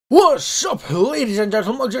What's up, ladies and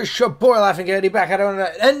gentlemen? Just your boy Laughing Coyote back at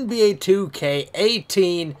another NBA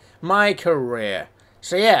 2K18 My Career.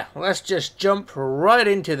 So yeah, let's just jump right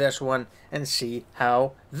into this one and see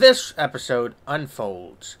how this episode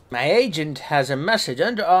unfolds. My agent has a message.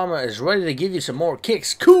 Under Armour is ready to give you some more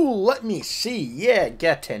kicks. Cool, let me see. Yeah,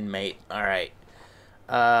 get in, mate. Alright.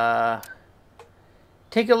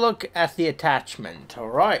 Take a look at the attachment.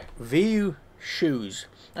 Alright, view shoes.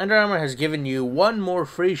 Under Armour has given you one more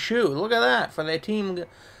free shoe. Look at that for their team.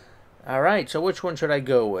 Alright, so which one should I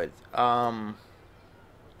go with? You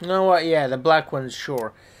know what? Yeah, the black one's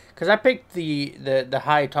sure. Because I picked the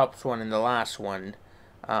high tops one in the last one.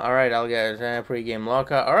 Alright, I'll get a pre-game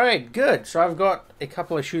lockout. Alright, good. So I've got a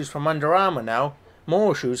couple of shoes from Under Armour now.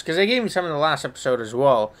 More shoes, because they gave me some in the last episode as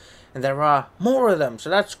well. And there are more of them, so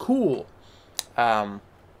that's cool. Do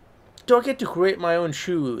I get to create my own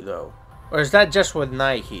shoe, though? Or is that just with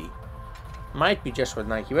Nike? Might be just with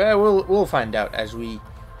Nike. Well, we'll find out as we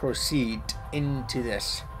proceed into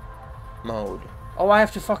this mode. Oh, I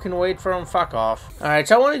have to fucking wait for him? Fuck off. Alright,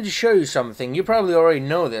 so I wanted to show you something. You probably already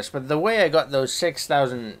know this, but the way I got those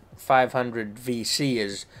 6,500 VC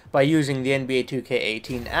is by using the NBA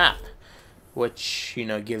 2K18 app. Which, you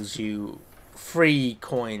know, gives you free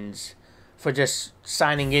coins for just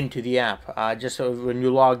signing into the app. Just so when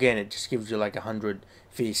you log in, it just gives you like 100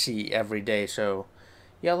 VC every day. So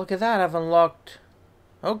yeah, look at that. I've unlocked.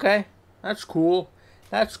 Okay, that's cool.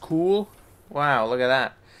 That's cool. Wow, look at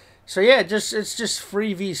that. So yeah, it's just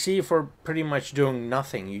free VC for pretty much doing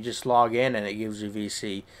nothing. You just log in and it gives you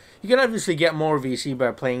VC. You can obviously get more VC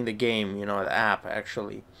by playing the game, you know, the app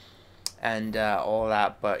actually, and all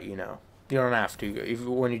that. But you know, you don't have to.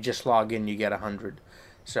 When you just log in, you get 100.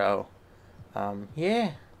 So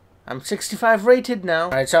yeah. I'm 65 rated now.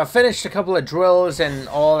 Alright, so I finished a couple of drills and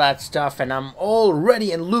all that stuff, and I'm all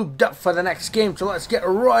ready and lubed up for the next game, so let's get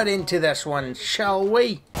right into this one, shall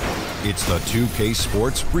we? It's the 2K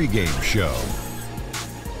Sports pregame show.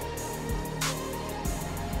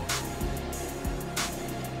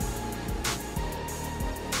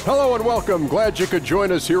 Hello and welcome. Glad you could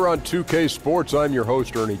join us here on 2K Sports. I'm your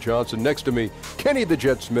host, Ernie Johnson. Next to me, Kenny the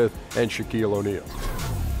Jet Smith and Shaquille O'Neal.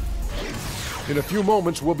 In a few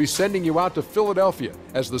moments, we'll be sending you out to Philadelphia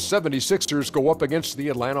as the 76ers go up against the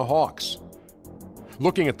Atlanta Hawks.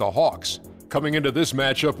 Looking at the Hawks, coming into this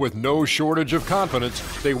matchup with no shortage of confidence,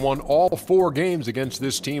 they won all 4 games against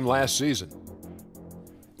this team last season.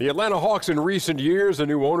 The Atlanta Hawks in recent years, a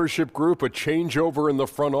new ownership group, a changeover in the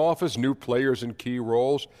front office, new players in key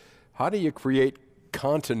roles. How do you create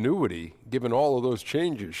continuity given all of those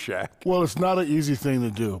changes, Shaq? Well, it's not an easy thing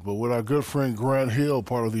to do, but with our good friend Grant Hill,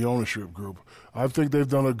 part of the ownership group, I think they've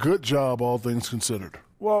done a good job, all things considered.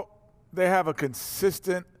 Well, they have a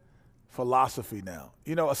consistent philosophy now.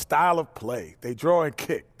 You know, a style of play. They draw and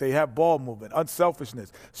kick. They have ball movement,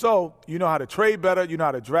 unselfishness. So you know how to trade better, you know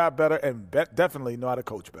how to draft better, and definitely know how to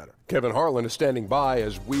coach better. Kevin Harlan is standing by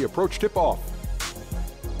as we approach tip-off.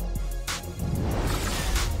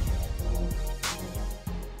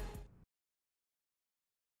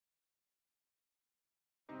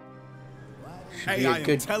 Hey, I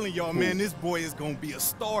am telling y'all, man, this boy is gonna be a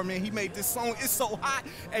star, man. He made this song. It's so hot.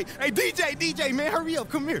 Hey, DJ, man, hurry up.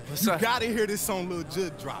 Come here. You gotta hear this song, Lil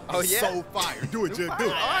Jud drop. It's so fire. Do it, Jud. Do it. All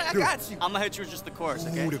right, I got you. I'm gonna hit you with just the chorus,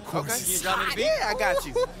 okay? Ooh, the chorus. Okay. You drop me the beat? Yeah, I got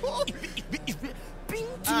you.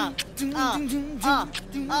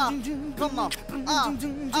 Come on.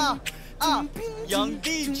 Young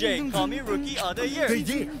DJ, call me Rookie of the Year.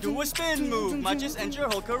 Do a spin move, might just end your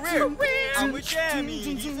whole career. I'm with Shammy,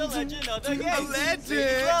 he's a legend of the game. A legend.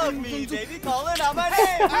 They love me, they be calling out my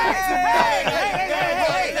name.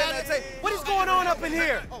 Hey, what is going on up in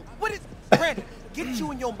here? What is, Brandon, get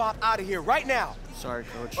you and your mop out of here right now. Sorry,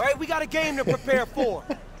 Coach. All right, we got a game to prepare for.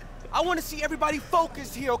 I want to see everybody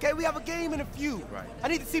focused here, okay? We have a game in a few. Right. I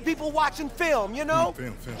need to see people watching film, you know?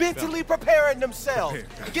 Mentally preparing themselves.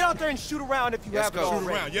 Get out there and shoot around if you have to. Shoot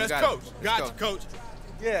around. Yes, Coach. Got you, Coach.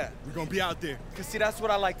 Yeah. We're going to be out there. Because, see, that's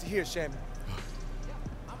what I like to hear, Shammy.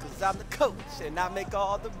 Because I'm the coach and I make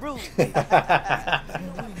all the rules. That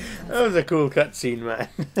was a cool cutscene, man.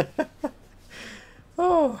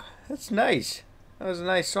 Oh, that's nice. That was a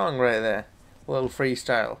nice song right there. A little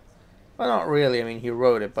freestyle. Well, not really. I mean, he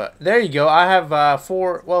wrote it, but there you go. I have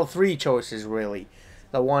 3 choices, really.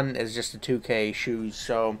 The one is just the 2K shoes.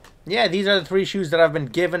 So, yeah, these are the 3 shoes that I've been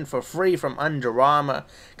given for free from Under Armour.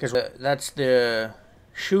 Because that's the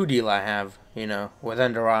shoe deal I have, you know, with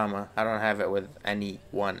Under Armour. I don't have it with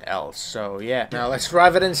anyone else. So, yeah. Now, let's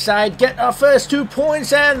drive it inside, get our first 2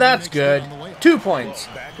 points, and that's good. 2 points.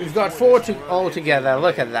 We've got 4 all together.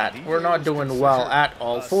 Look at that. We're not doing well at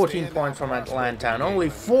all. 14 points from Atlanta, and only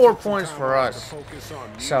 4 points for us.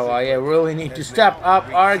 So, yeah, we really need to step up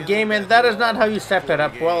our game, and that is not how you step it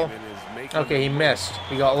up. Well, okay, he missed.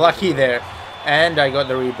 He got lucky there, and I got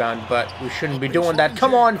the rebound, but we shouldn't be doing that.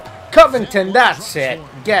 Come on. Covington, that's it.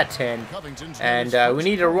 Get in. And we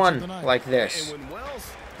need a run like this.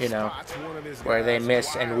 You know, where they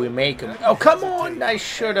miss and we make them. Oh, come on. I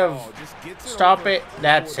should have. Stop it.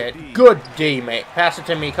 That's it. Good D, mate. Pass it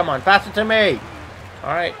to me. Come on, pass it to me.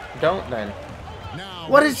 All right, don't then.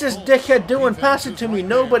 What is this dickhead doing? Pass it to me.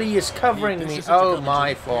 Nobody is covering me. Oh,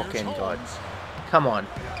 my fucking God. Come on.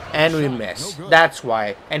 And we miss. That's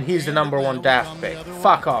why. And he's the #1 draft pick.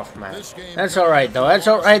 Fuck off, man. That's alright, though. That's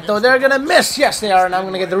alright, though. They're gonna miss. Yes, they are. And I'm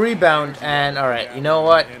gonna get the rebound. And, alright, you know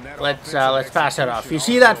what? Let's pass it off. You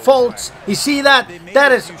see that, Fultz? You see that?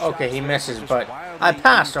 That is... Okay, he misses, but I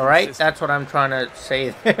passed, alright? That's what I'm trying to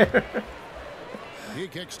say there. He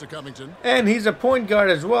kicks to Covington. And he's a point guard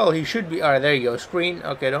as well. He should be... Alright, there you go. Screen.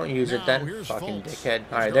 Okay, don't use it then. Fucking dickhead.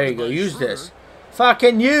 Alright, there you go. Use this.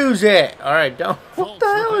 Fucking use it! Alright, don't... What the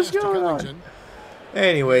hell is going on?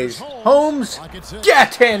 Anyways, Holmes,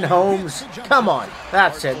 get in, Holmes! Come on,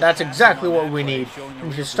 that's it. That's exactly what we need. We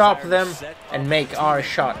need to stop them and make our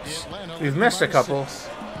shots. We've missed a couple,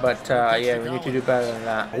 but yeah, we need to do better than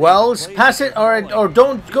that. Wells, pass it or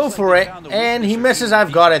don't go for it. And he misses.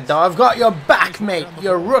 I've got it, though. I've got your back, mate.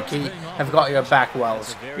 You're rookie. I've got your back,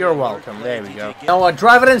 Wells. You're welcome. There we go. Now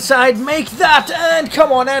drive it inside. Make that. And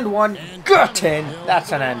come on, end one. Gut in.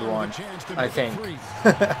 That's an end one, I think.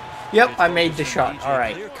 Yep, I made the shot. All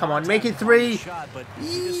right. Come on, make it 3.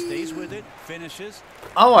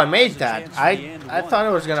 Oh, I made that. I thought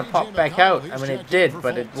it was going to pop back out. I mean, it did,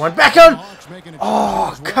 but it went back out.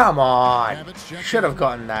 Oh, come on. Should have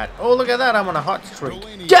gotten that. Oh, look at that. I'm on a hot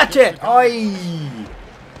streak. Get it. Oi.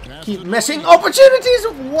 Keep missing opportunities.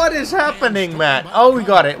 What is happening, Matt? Oh, we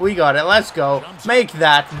got it. We got it. Let's go. Make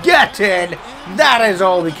that. Get in. That is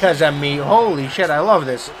all because of me. Holy shit. I love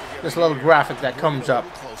this little graphic that comes up.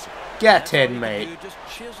 Get in, mate.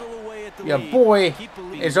 Your boy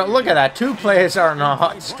is... Look at that. 2 players are on a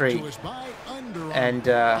hot streak. And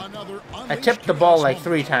I tipped the ball like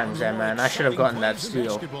 3 times there, man. I should have gotten that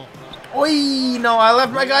steal. Oi, no, I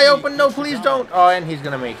left my guy open. No, please don't. Oh, and he's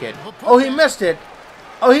going to make it. Oh, he missed it.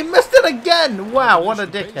 Oh, he missed it again! Wow, what a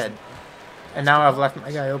dickhead. And now I've left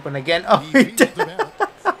my guy open again. Oh, he did.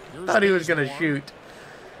 Thought he was going to shoot.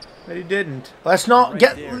 But he didn't. Let's not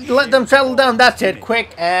let them settle down. That's it.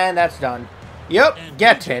 Quick, and that's done. Yep,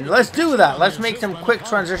 get in. Let's do that. Let's make some quick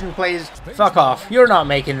transition plays. Fuck off. You're not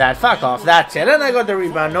making that. Fuck off. That's it. And I got the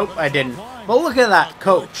rebound. Nope, I didn't. But look at that,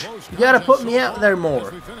 coach. You got to put me out there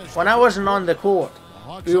more. When I wasn't on the court,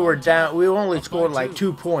 we were down. We only scored like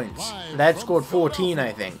 2 points. That scored 14,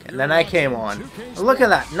 I think. And then I came on. And look at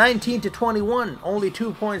that, 19 to 21, only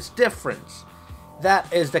 2 points difference.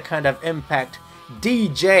 That is the kind of impact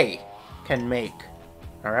DJ can make.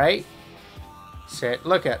 All right. Sit.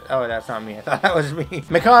 Look at. Oh, that's not me. I thought that was me.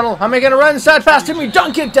 McConnell, am I gonna run side pass to me?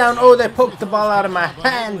 Dunk it down. Oh, they poked the ball out of my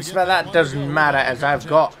hands, but that doesn't matter as I've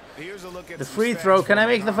got the free throw. Can I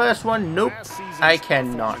make the first one? Nope, I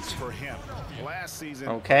cannot.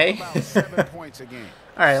 Okay.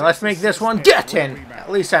 Alright, let's make this one. Get in!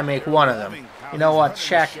 At least I make one of them. You know what?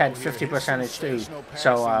 Shaq had 50% too.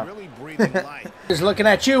 So, just looking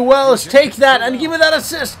at you, Wells. Take that and give me that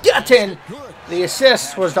assist. Get in! The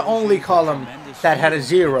assist was the only column that had a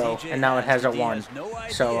 0, and now it has a 1.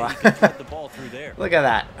 So, look at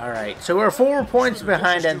that. Alright, so we're 4 points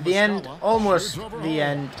behind at the end. Almost the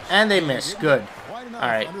end. And they miss. Good.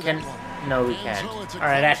 Alright, no, we can't.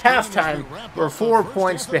 Alright, at halftime, we're 4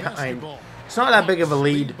 points behind. It's not that big of a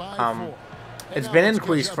lead. It's been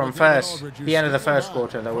increased from the end of the first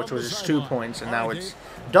quarter, though, which was just 2 points, and now it's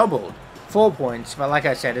doubled. 4 points, but like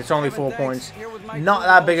I said, it's only 4 points. Not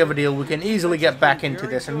that big of a deal. We can easily get back into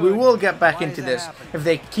this, and we will get back into this if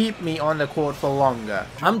they keep me on the court for longer.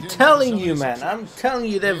 I'm telling you, man. I'm telling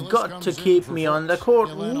you, they've got to keep me on the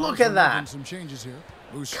court. Look at that.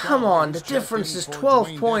 Come on, the difference is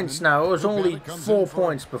 12 points now. It was only 4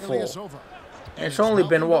 points before. It's only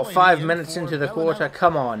been, what, 5 minutes into the quarter?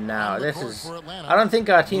 Come on now. This is... I don't think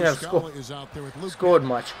our team have scored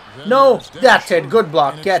much. No, that's it. Good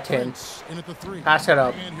block. Get in. Pass it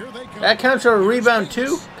up. That counts for a rebound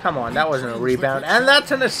too? Come on, that wasn't a rebound. And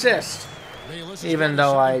that's an assist. even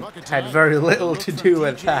though I had very little to do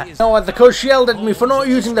with that. You know what, the coach yelled at me for not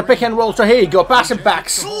using the pick and roll, so here you go, pass it back,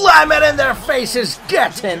 slam it in their faces,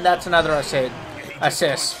 get in. That's another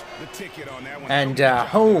assist. And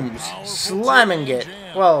Holmes slamming it.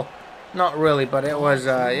 Well, not really, but it was,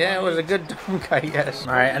 yeah, it was a good dunk, I guess.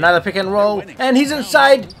 All right, another pick and roll, and he's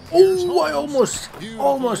inside. Oh, I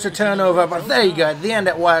almost a turnover, but there you go. At the end,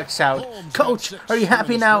 it works out. Coach, are you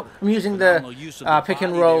happy now? I'm using the pick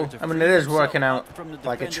and roll. I mean, it is working out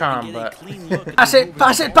like a charm, but pass it,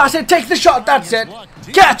 pass it, pass it. Take the shot. That's it.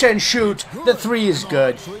 Get in, shoot. The 3 is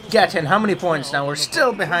good. Get in. How many points now? We're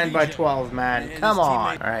still behind by 12, man. Come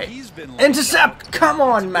on. All right. Intercept. Come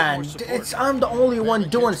on, man. I'm the only one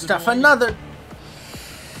doing stuff. Another.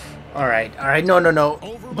 All right. No.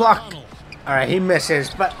 Block. All right, he misses,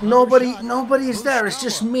 but nobody is there. It's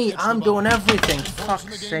just me. I'm doing everything.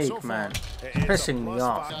 Fuck's sake, man. It's pissing me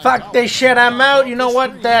off. Fuck this shit. I'm out. You know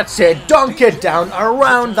what? That's it. Dunk it down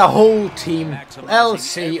around the whole team.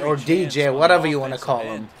 LC or DJ, whatever you want to call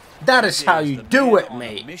them. That is how you do it,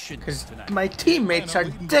 mate. Because my teammates are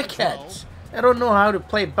dickheads. I don't know how to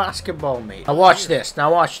play basketball, mate. Now watch this. All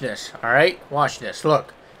right? Watch this.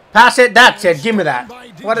 Look. Pass it. That's it. Give me that.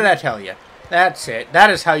 What did I tell you? That's it. That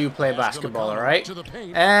is how you play basketball, all right?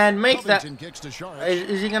 And make that.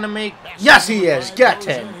 Is he going to make? Yes, he is. Get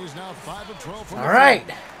in. All right.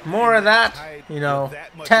 More of that. You know,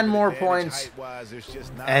 10 more points.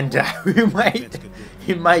 And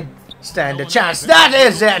he might stand a chance. That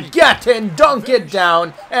is it. Get in. Dunk it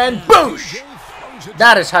down. And boosh.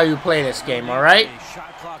 That is how you play this game, all right?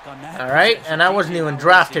 All right. And I wasn't even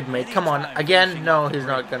drafted, mate. Come on. Again? No, he's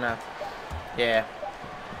not going to. Yeah.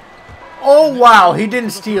 Oh, wow, he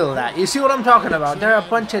didn't steal that. You see what I'm talking about? They're a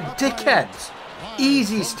bunch of dickheads.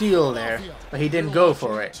 Easy steal there, but he didn't go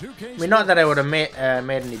for it. I mean, not that I would have made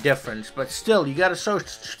any difference, but still, you got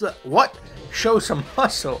to show some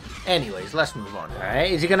hustle. Anyways, let's move on. All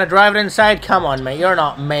right, is he going to drive it inside? Come on, mate, you're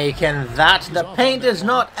not making that. The paint is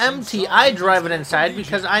not empty. I drive it inside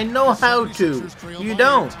because I know how to. You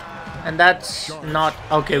don't. And that's not...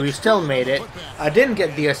 Okay, we still made it. I didn't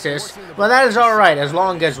get the assist, but that is alright. As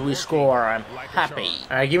long as we score, I'm happy.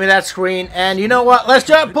 Alright, give me that screen. And you know what? Let's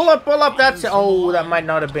just pull up. That's... Oh, that might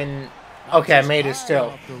not have been... Okay, I made it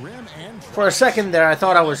still. For a second there, I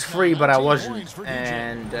thought I was free, but I wasn't.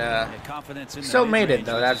 And, still made it,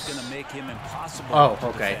 though. That's... Oh,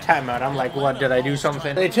 okay. Timeout. I'm like, what? Did I do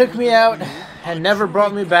something? They took me out and never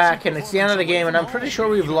brought me back, and it's the end of the game, and I'm pretty sure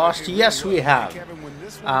we've lost. Yes, we have.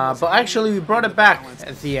 But actually, we brought it back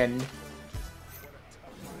at the end.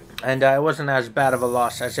 And it wasn't as bad of a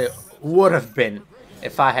loss as it would have been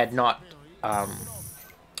if I had not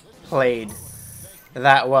played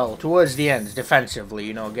that well towards the end defensively,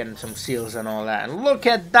 you know, getting some steals and all that. And look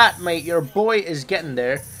at that, mate. Your boy is getting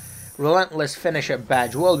there. Relentless finisher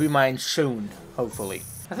badge will be mine soon, hopefully.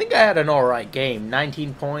 I think I had an alright game.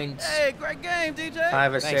 19 points. Hey, great game, DJ.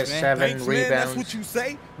 5 assists, 7 rebounds. That's what you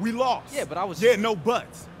say. We lost. Yeah, but I was... Yeah, no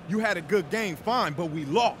buts. You had a good game, fine, but we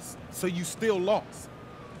lost. So you still lost.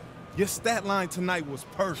 Your stat line tonight was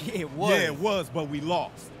perfect. Yeah, it was. Yeah, it was, but we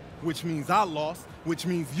lost. Which means I lost, which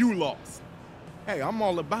means you lost. Hey, I'm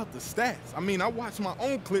all about the stats. I mean, I watch my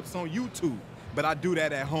own clips on YouTube, but I do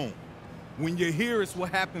that at home. When you're here, it's what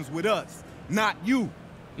happens with us, not you.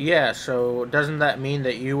 Yeah, so doesn't that mean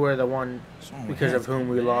that you were the one because of whom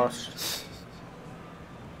we lost?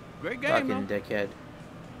 Great game, fucking dickhead.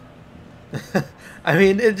 I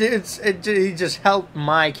mean, he just helped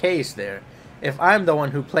my case there. If I'm the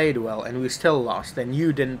one who played well and we still lost, then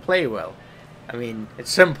you didn't play well. I mean,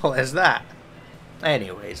 it's simple as that.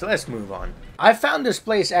 Anyways, let's move on. I found this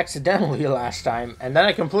place accidentally last time, and then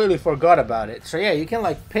I completely forgot about it. So yeah, you can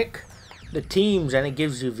like pick the teams and it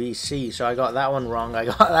gives you VC. So I got that one wrong. I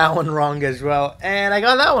got that one wrong as well. And I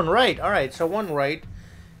got that one right. Alright, so one right.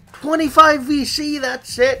 25 VC,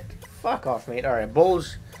 that's it. Fuck off, mate. Alright,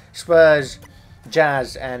 Bulls, Spurs,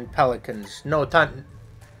 Jazz, and Pelicans. No,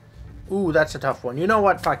 ooh, that's a tough one. You know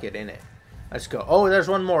what? Fuck it, innit? Let's go. Oh, there's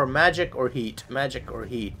one more. Magic or Heat? Magic or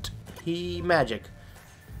Heat? Magic.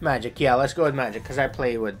 Magic, yeah, let's go with Magic, because I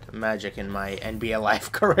play with Magic in my NBA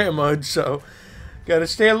Live career mode, so gotta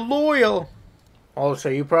stay loyal. Also,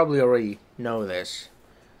 you probably already know this.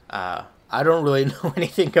 I don't really know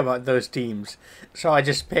anything about those teams, so I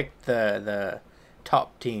just picked the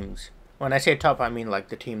top teams. When I say top, I mean like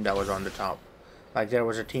the team that was on the top. Like there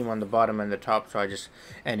was a team on the bottom and the top, so I just...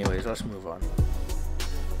 Anyways, let's move on.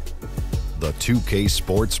 The 2K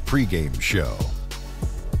Sports pregame show.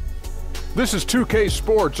 This is 2K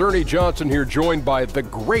Sports. Ernie Johnson here, joined by the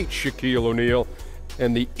great Shaquille O'Neal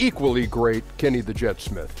and the equally great Kenny the Jet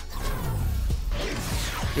Smith.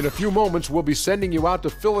 In a few moments, we'll be sending you out to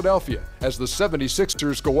Philadelphia as the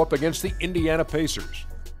 76ers go up against the Indiana Pacers.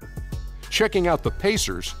 Checking out the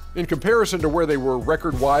Pacers, in comparison to where they were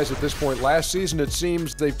record-wise at this point last season, it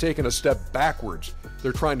seems they've taken a step backwards.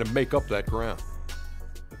 They're trying to make up that ground.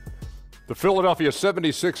 The Philadelphia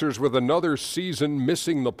 76ers with another season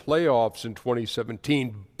missing the playoffs in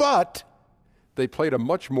 2017, but they played a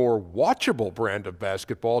much more watchable brand of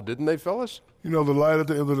basketball, didn't they, fellas? You know, the light at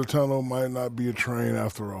the end of the tunnel might not be a train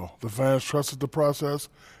after all. The fans trusted the process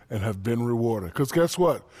and have been rewarded. Because guess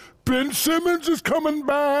what? Ben Simmons is coming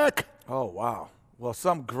back. Oh, wow. Well,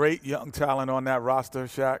 some great young talent on that roster,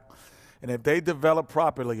 Shaq. And if they develop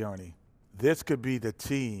properly, Ernie, this could be the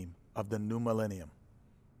team of the new millennium.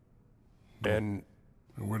 And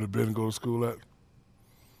where did Ben go to school at?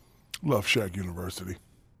 Love Shack University.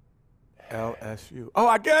 LSU. Oh,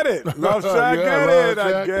 I get it. Love Shack,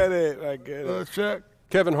 I get it. Love Shack.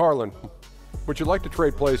 Kevin Harlan, would you like to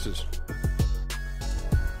trade places?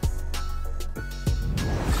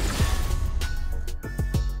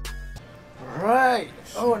 Right.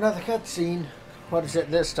 Oh, another cutscene. What is it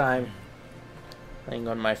this time? Playing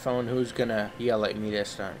on my phone. Who's gonna yell at me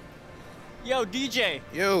this time? Yo, DJ.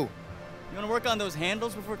 Yo. You wanna work on those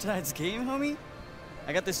handles before tonight's game, homie?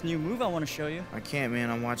 I got this new move I want to show you. I can't, man.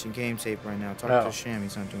 I'm watching game tape right now. Talk to Sham.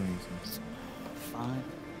 He's not doing anything. Fine.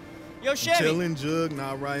 Yo, Shammy. Chilling, Jug.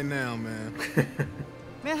 Not right now, man.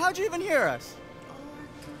 Man, how'd you even hear us?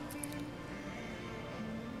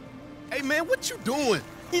 Hey, man, what you doing?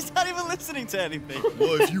 He's not even listening to anything.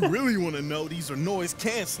 Well, if you really want to know, these are noise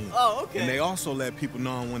canceling. Oh, okay. And they also let people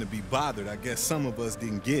know I want to be bothered. I guess some of us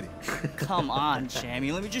didn't get it. Come on,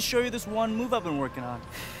 Shammy. Let me just show you this one move I've been working on.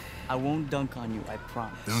 I won't dunk on you, I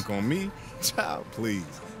promise. Dunk on me? Child, please.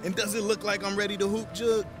 And does it look like I'm ready to hoop,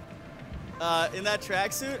 Jug? In that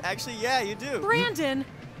tracksuit? Actually, yeah, you do. Brandon,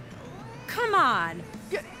 come on.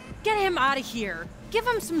 Get him out of here. Give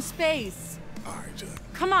him some space. All right, Jug.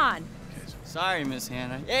 Come on. Sorry, Miss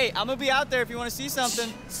Hannah. Hey, I'm gonna be out there if you want to see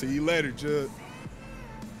something. See you later, Jug.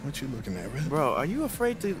 What you looking at, really? Bro, are you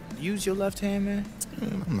afraid to use your left hand, man?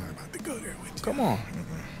 Man, I'm not about to go there with you. Come on.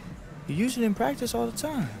 You use it in practice all the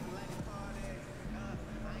time.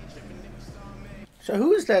 So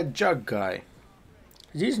who is that Jug guy?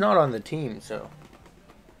 'Cause he's not on the team, so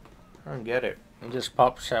I don't get it. He just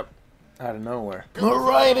pops up out of nowhere.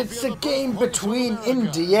 Alright, it's a game between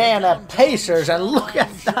Indiana Pacers, and look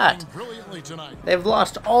at that! They've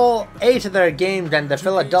lost all 8 of their games, and the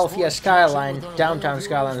Philadelphia skyline, downtown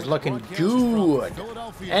skyline, is looking good.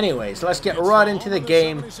 Anyways, let's get right into the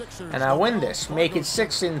game, and I win this. Make it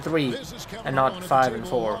 6-3, and not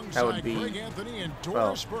 5-4. That would be,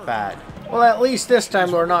 well, bad. Well, at least this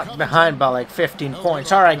time we're not behind by like 15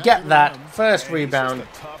 points. Alright, get that. First rebound.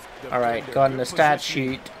 Alright, got in the stat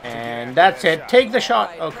sheet, and that's it. Take the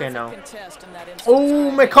shot. Okay, no.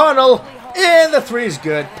 Oh, McConnell! And the 3's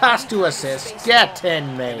good. Pass to assist. Get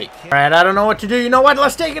in, mate. Alright, I don't know what to do. You know what?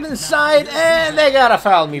 Let's take it inside, and they gotta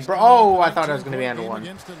foul me, bro. Oh, I thought I was gonna be under one.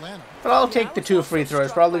 But I'll take the 2 free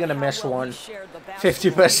throws. Probably gonna miss one.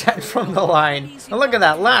 50% from the line. And look at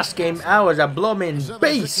that. Last game, I was a blooming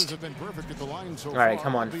beast. Alright,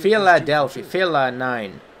 come on. Philadelphia. Phila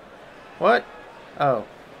 9. What? Oh.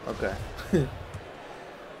 Okay.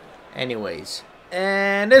 Anyways.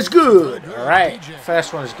 And it's good. Alright.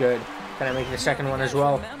 First one's good. Can I make the second one as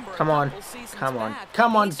well? Come on. Come on.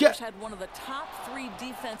 Come on. Get.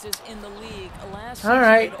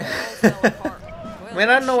 Alright. I mean,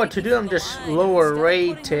 I don't know what to do. I'm just lower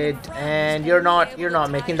rated, and you're not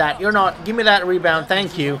making that. You're not. Give me that rebound.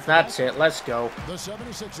 Thank you. That's it. Let's go.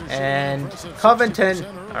 And Covington.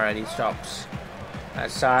 Alright, he stops.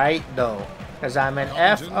 That's alright though, because I'm an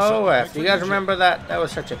FOF. Do you guys remember that? That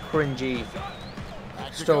was such a cringy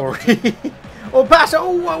story. Oh, pass it.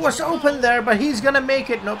 Oh, I was open there, but he's gonna make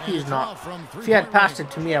it. Nope, he's not. If he had passed it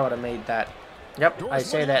to me, I would have made that. Yep, I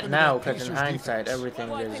say that now because in hindsight, everything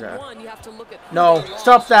is, No,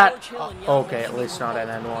 stop that! Okay, at least not an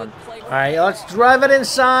N1. Alright, let's drive it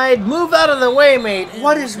inside. Move out of the way, mate.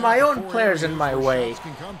 What is my own players in my way?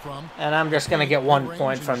 And I'm just going to get 1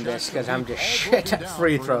 point from this because I'm just shit at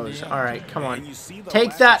free throws. Alright, come on.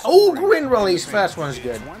 Take that. Oh, green release. First one's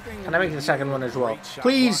good. Can I make the second one as well?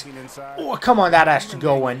 Please. Oh, come on, that has to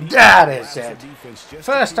go in. That is it.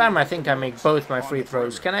 First time I think I make both my free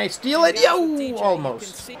throws. Can I steal it? Yo!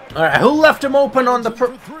 Almost. Alright, who left him open on the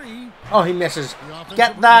Oh, he misses.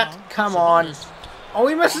 Get that. Come on. Oh,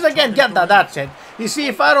 he misses again. Get that. That's it. You see,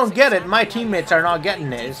 if I don't get it, my teammates are not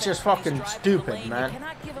getting it. It's just fucking stupid, man.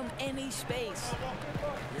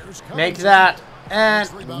 Make that.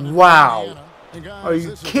 And wow. Are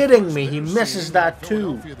you kidding me? He misses that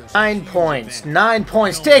too. 9 points. 9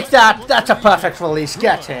 points. Take that. That's a perfect release.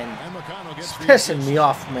 Get in. It's pissing me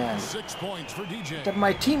off, man. That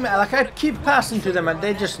my team, like, I keep passing to them and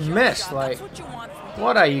they just miss. Like,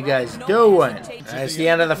 what are you guys doing? It's the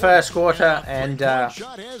end of the first quarter and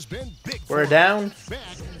we're down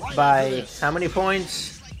by how many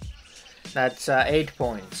points? That's 8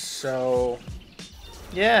 points. So,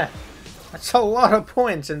 yeah. That's a lot of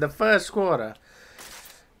points in the first quarter.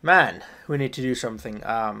 Man, we need to do something.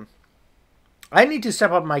 I need to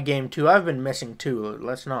step up my game too. I've been missing too.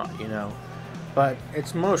 Let's not, you know. But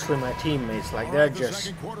it's mostly my teammates. Like, they're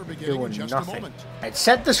just doing nothing. Right,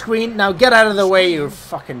 set the screen. Now get out of the way, you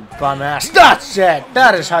fucking bum ass. That's it.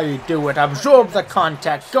 That is how you do it. Absorb the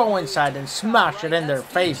contact. Go inside and smash it in their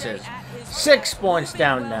faces. 6 points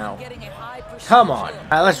down now. Come on.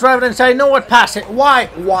 Let's drive it inside. You know what? Pass it. Why?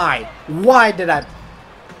 Why did I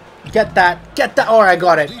get that? Get that. Oh, I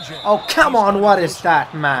got it. Oh, come on. What is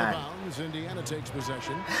that, man?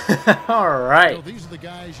 Alright.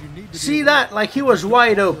 See that? Like, he was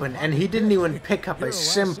wide open and he didn't even pick up a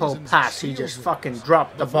simple pass. He just fucking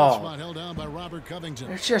dropped the ball.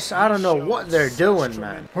 It's just, I don't know what they're doing,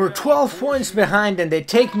 man. We're 12 points behind and they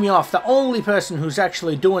take me off. The only person who's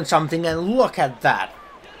actually doing something, and look at that.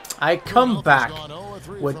 I come back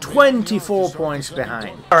with 24 points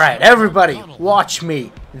behind. Alright, everybody, watch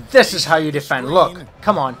me. This is how you defend. Look,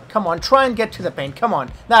 come on, try and get to the paint. Come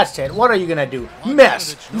on, that's it. What are you gonna do?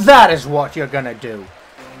 Miss! That is what you're gonna do.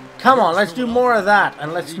 Come on, let's do more of that,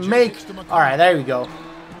 and let's make... Alright, there we go.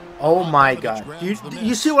 Oh my god.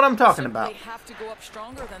 You see what I'm talking about?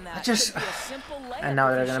 And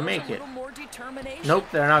now they're gonna make it. Nope,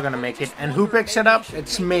 they're not gonna make it. And who picks it up?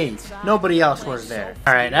 It's me. Nobody else was there.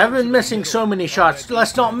 Alright, I've been missing so many shots.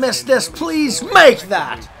 Let's not miss this. Please make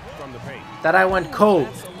that! That I went cold.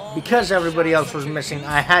 Because everybody else was missing,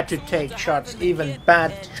 I had to take shots, even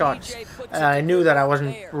bad shots. I knew that I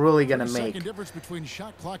wasn't really gonna make.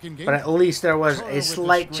 But at least there was a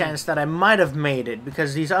slight chance that I might have made it,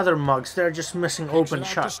 because these other mugs, they're just missing open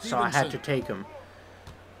shots, so I had to take them.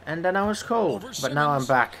 And then I was cold. But now I'm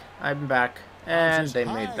back. I'm back. And they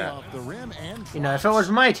made that. You know, if it was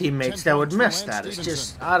my teammates, they would miss that. It's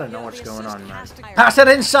just, I don't know what's going on, man. Pass it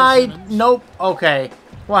inside! Nope. Okay.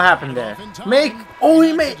 What happened there? Make... Oh,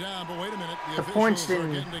 he made... The points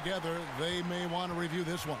didn't...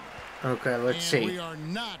 Okay, let's see.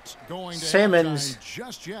 Simmons,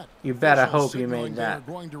 you better hope you made that.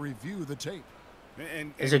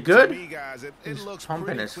 Is it good? He's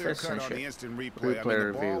pumping his fists and shit.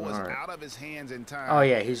 Replay review. Alright. Oh,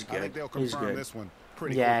 yeah, he's good. He's good.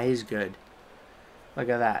 Yeah, he's good. Look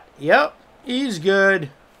at that. Yep, he's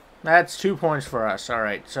good. That's 2 points for us.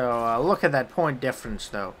 Alright, so look at that point difference,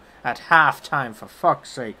 though. At halftime, for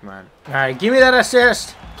fuck's sake, man. Alright, give me that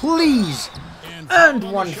assist, please.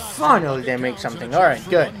 And one. Finally, they make something. Alright,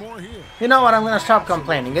 good. You know what? I'm going to stop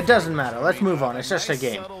complaining. It doesn't matter. Let's move on. It's just a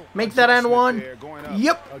game. Make that end one.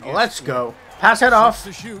 Yep. Let's go. Pass it off.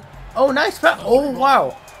 Oh, nice pass. Oh,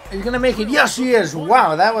 wow. He's going to make it. Yes, he is.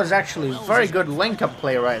 Wow, that was actually a very good link-up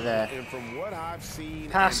play right there.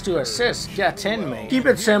 Pass to assist. Get in, mate. Keep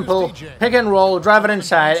it simple. Pick and roll. Drive it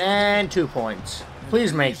inside. And 2 points.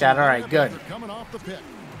 Please make that. All right, good.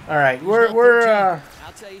 All right, we're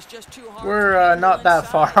not that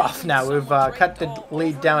far off now. We've cut the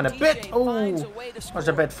lead down a bit. Oh, was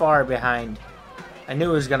a bit far behind. I knew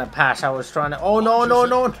he was gonna pass. I was trying to. Oh no.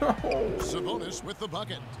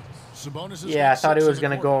 Yeah, I thought he was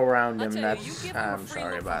gonna go around him. That's. I'm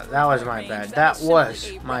sorry about it. That was my bad. That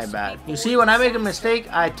was my bad. You see, when I make a mistake,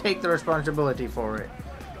 I take the responsibility for it.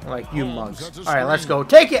 Like you mugs. All right, let's go.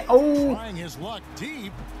 Take it. Oh.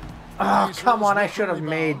 Oh, come on. I should have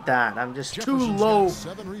made that. I'm just too low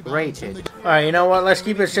rated. All right, you know what? Let's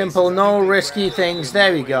keep it simple. No risky things.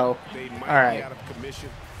 There we go. All right.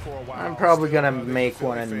 I'm probably going to make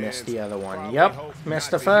one and miss the other one. Yep. Missed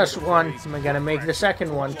the first one. I'm going to make the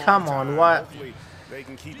second one. Come on. What?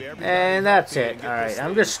 And that's it. All right.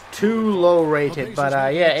 I'm just too low rated. But,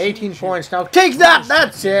 yeah, 18 points now. Take that.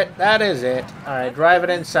 That's it. That is it. All right. Drive it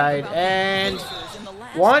inside. And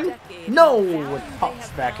 1. No. It pops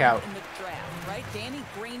back out.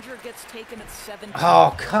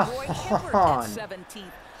 Oh, come on.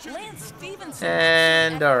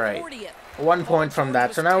 And, all right. 1 point from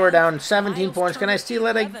that. So now we're down 17 points. Can I steal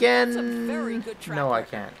it again? No, I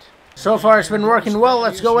can't. So far, it's been working well.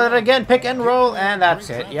 Let's go with it again. Pick and roll, and that's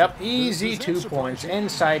it. Yep, easy 2 points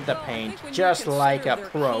inside the paint, just like a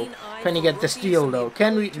pro. Can you get the steal, though?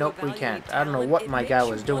 Can we? Nope, we can't. I don't know what my guy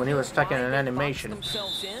was doing. He was stuck in an animation.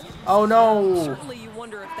 Oh, no.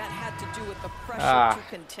 Are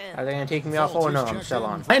they going to take me off? Oh, no, I'm still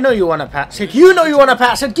on. I know you want to pass it. You know you want to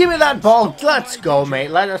pass it. Give me that ball. Let's go, mate.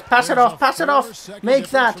 Let us pass it off. Pass it off. Make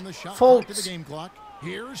that. Fultz.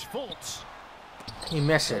 Here's Fultz. He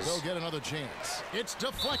misses. They'll get another chance. It's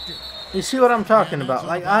deflected. You see what I'm talking about?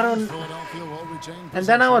 Like, I don't... And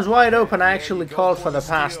then I was wide open. I actually called for the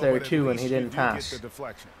pass there, too, and he didn't pass.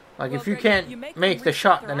 Like, if you can't make the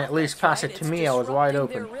shot, then at least pass it to me. I was wide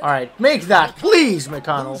open. Alright, make that, please,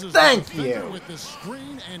 McConnell. Thank you.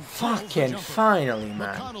 Fucking finally,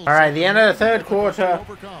 man. Alright, the end of the third quarter.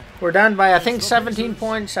 We're done by, I think, 17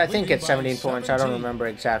 points. I think it's 17 points. I don't remember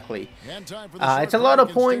exactly. It's a lot of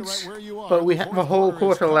points, but we have a whole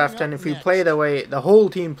quarter left, and if we play the way the whole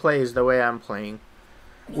team plays the way I'm playing,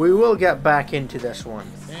 we will get back into this one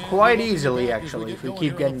quite easily, actually, if we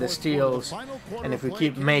keep getting the steals and if we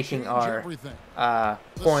keep making our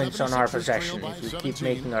points on our possession, if we keep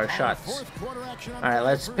making our shots. Alright,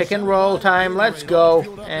 let's pick and roll time. Let's go.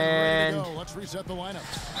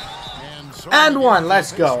 And one.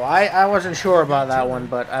 Let's go. I wasn't sure about that one,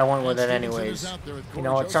 but I went with it anyways. You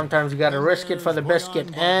know what? Sometimes you got to risk it for the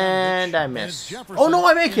biscuit, and I miss. Oh, no,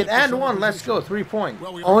 I make it. And one. Let's go. 3 points.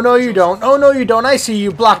 Oh, no, you don't. Oh, no, you don't. I see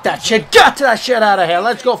you. Block that shit. Get that shit out of here.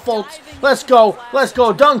 Let's go, Fultz. Let's go. Let's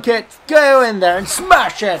go. Dunk it. Go in there and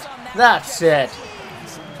smash it. That's it.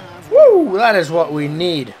 Woo! That is what we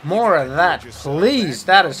need. More of that, please.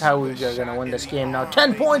 That is how we are going to win this game now.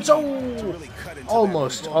 10 points. Oh!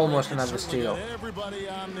 Almost another steal.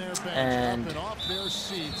 And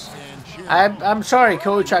I'm sorry,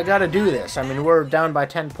 Coach. I got to do this. I mean, we're down by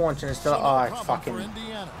 10 points and it's still... Oh, fucking...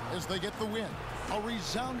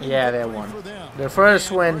 Yeah, they won. Their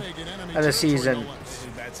first win of the season.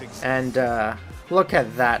 And look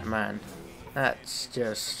at that, man. That's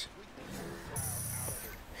just...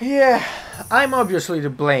 Yeah, I'm obviously to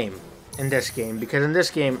blame in this game, because in this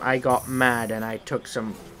game I got mad and I took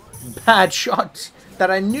some bad shots that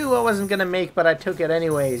I knew I wasn't going to make, but I took it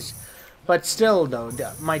anyways. But still, though,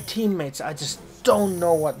 my teammates, I just don't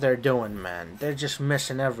know what they're doing, man. They're just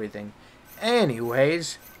missing everything.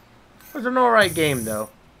 Anyways, it was an alright game, though.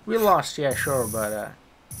 We lost, yeah, sure, but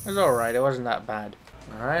it was alright. It wasn't that bad.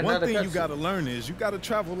 Alright, one thing you got to learn is you got to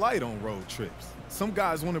travel light on road trips. Some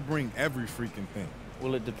guys want to bring every freaking thing.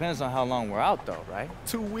 Well, it depends on how long we're out, though, right?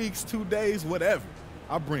 2 weeks, 2 days, whatever.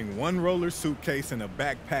 I bring one roller suitcase and a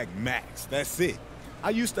backpack max. That's it. I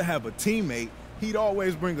used to have a teammate. He'd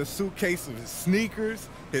always bring a suitcase of his sneakers,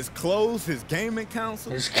 his clothes, his gaming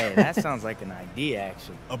consoles. Hey, that sounds like an idea,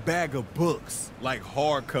 actually. A bag of books, like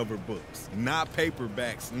hardcover books, not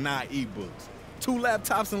paperbacks, not ebooks. 2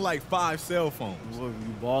 laptops and like 5 cell phones. What,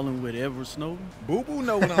 you balling with Edward Snowden? Boo-boo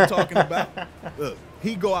know what I'm talking about. Look,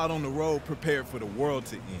 he go out on the road prepared for the world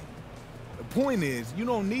to end. The point is, you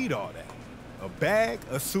don't need all that. A bag,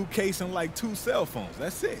 a suitcase, and like 2 cell phones.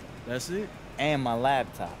 That's it. That's it? And my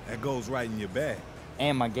laptop. That goes right in your bag.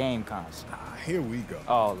 And my game console. Ah, here we go.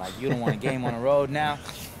 Oh, like you don't want a game on the road now?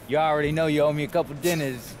 You already know you owe me a couple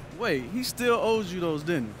dinners. Wait, he still owes you those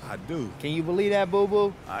dinners. I do. Can you believe that,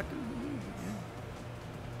 boo-boo? I do.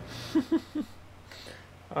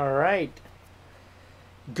 All right.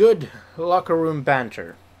 Good locker room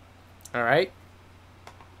banter. All right.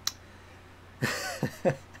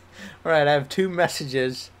 All right, I have 2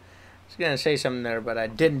 messages. I was going to say something there, but I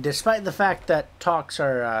didn't. Despite the fact that talks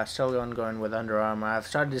are still ongoing with Under Armour, I've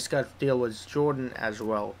started to discuss the deal with Jordan as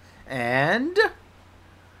well. And...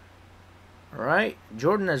 All right,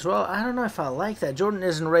 Jordan as well. I don't know if I like that. Jordan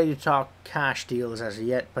isn't ready to talk cash deals as of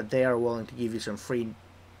yet, but they are willing to give you some free...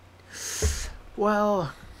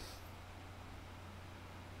 Well,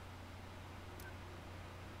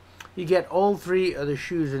 you get all 3 of the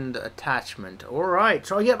shoes in the attachment. Alright,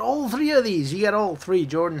 so I get all 3 of these. You get all 3.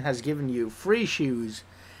 Jordan has given you free shoes.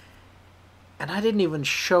 And I didn't even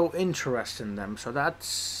show interest in them. So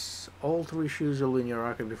that's all 3 shoes will be in your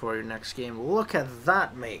rocket before your next game. Look at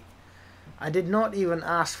that, mate. I did not even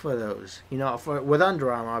ask for those. You know, with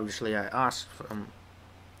Under Armour, obviously, I asked for them.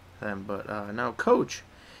 But now, Coach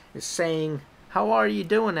is saying, how are you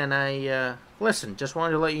doing? And I, listen, just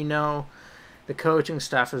wanted to let you know the coaching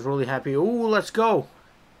staff is really happy. Ooh, let's go.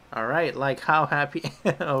 All right, like how happy?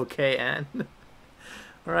 Okay, Ann.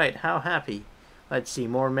 All right, how happy? Let's see,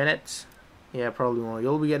 more minutes? Yeah, probably more.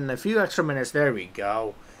 You'll be getting a few extra minutes. There we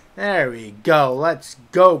go. There we go. Let's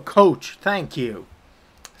go, Coach. Thank you.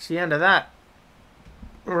 That's the end of that.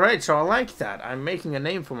 Alright, so I like that. I'm making a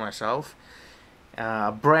name for myself.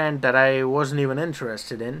 A brand that I wasn't even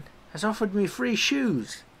interested in has offered me free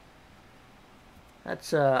shoes.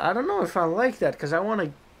 That's, I don't know if I like that, because I want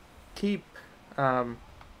to keep,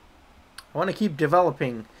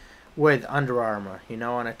 developing with Under Armour. You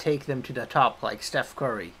know, I want to take them to the top like Steph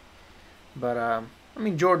Curry. But, I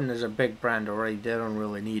mean, Jordan is a big brand already. They don't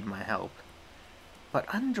really need my help. But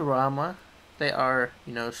Under Armour, they are,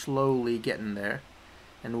 you know, slowly getting there.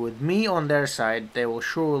 And with me on their side, they will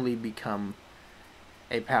surely become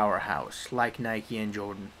a powerhouse like Nike and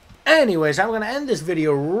Jordan. Anyways, I'm going to end this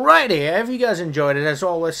video right here. If you guys enjoyed it, as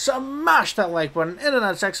always, smash that like button,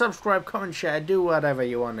 internet sex, subscribe, comment, share, do whatever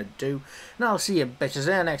you want to do. And I'll see you bitches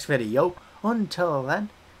in the next video. Until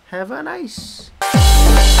then, have a nice...